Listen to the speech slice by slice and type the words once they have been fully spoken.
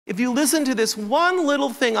If you listen to this one little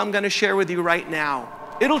thing I'm going to share with you right now,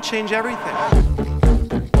 it'll change everything.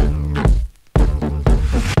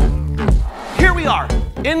 Here we are,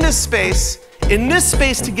 in this space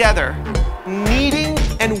together, needing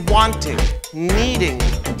and wanting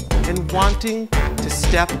to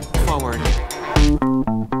step forward.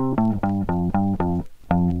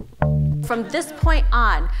 From this point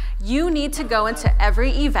on, you need to go into every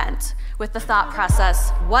event with the thought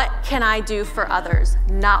process, what can I do for others,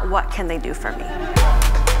 not what can they do for me?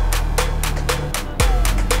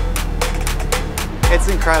 It's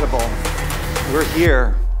incredible. We're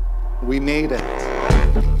here. We made it.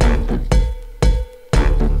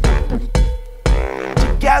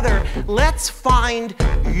 Together, let's find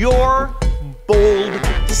your bold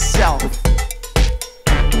self.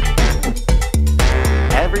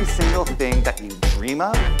 Every single thing that you dream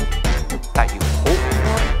of, that you hope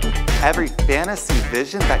for, every fantasy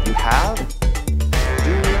vision that you have, do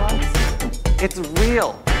you realize? It's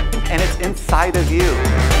real, and it's inside of you.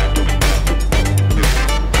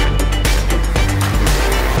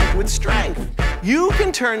 With strength, you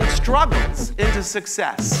can turn struggles into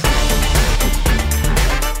success.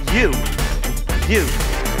 You,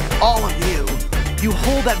 all of you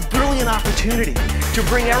hold that brilliant opportunity to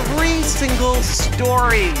bring every single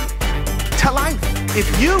story to life.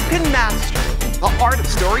 If you can master the art of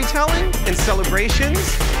storytelling and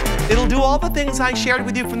celebrations, it'll do all the things I shared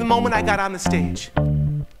with you from the moment I got on the stage.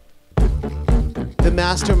 The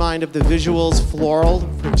mastermind of the visuals floral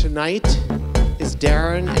for tonight is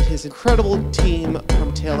Darren and his incredible team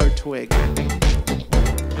from Taylor Twig.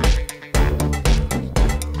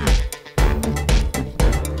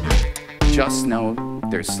 Just know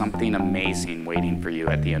there's something amazing waiting for you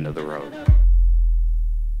at the end of the road.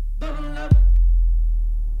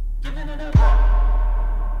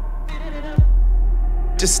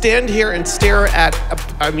 To stand here and stare at,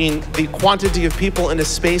 the quantity of people in a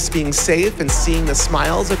space being safe and seeing the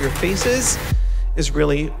smiles of your faces is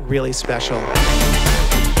really, really special.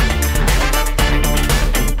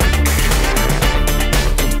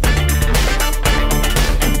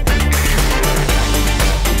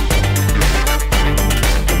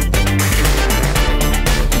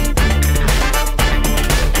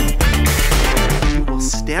 You will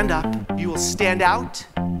stand up, you will stand out,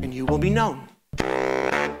 and you will be known.